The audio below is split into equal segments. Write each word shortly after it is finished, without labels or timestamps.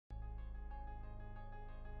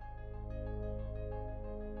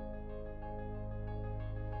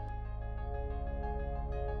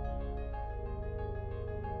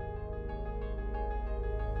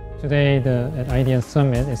Today, at Idean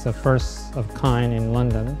Summit is the first of kind in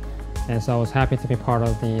London, and so I was happy to be part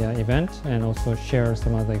of the event and also share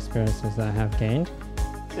some of the experiences that I have gained.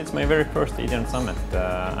 It's my very first Idean Summit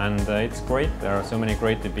and it's great. There are so many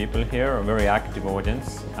great people here, a very active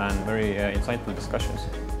audience and very insightful discussions.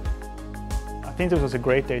 I think this was a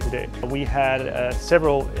great day today. We had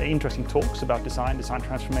several interesting talks about design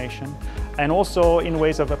transformation, and also in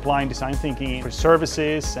ways of applying design thinking for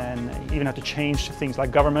services and even how to change things like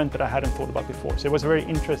government that I hadn't thought about before. So it was a very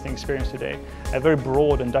interesting experience today, a very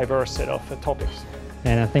broad and diverse set of topics.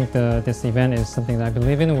 And I think this event is something that I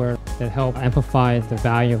believe in, where it helps amplify the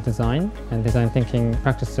value of design and design thinking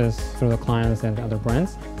practices through the clients and other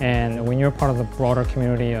brands. And when you're part of the broader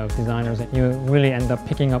community of designers, you really end up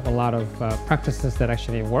picking up a lot of practices that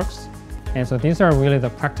actually works. And so these are really the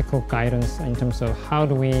practical guidance in terms of how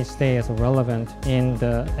do we stay as relevant in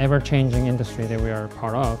the ever-changing industry that we are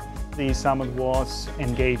part of. The summit was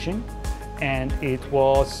engaging, and it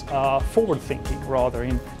was forward-thinking rather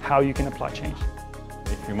in how you can apply change.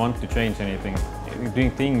 If you want to change anything, you're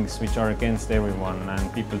doing things which are against everyone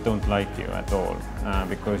and people don't like you at all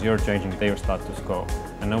because you're changing their status quo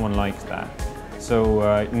and no one likes that. So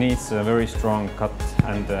it needs a very strong cut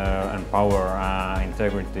and power,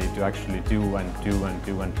 integrity to actually do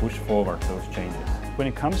and push forward those changes. When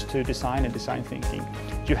it comes to design and design thinking,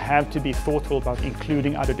 you have to be thoughtful about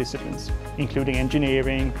including other disciplines, including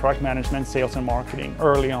engineering, product management, sales and marketing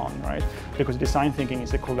early on, right? Because design thinking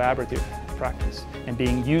is a collaborative practice, and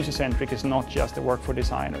being user-centric is not just a work for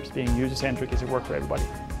designers. Being user-centric is a work for everybody.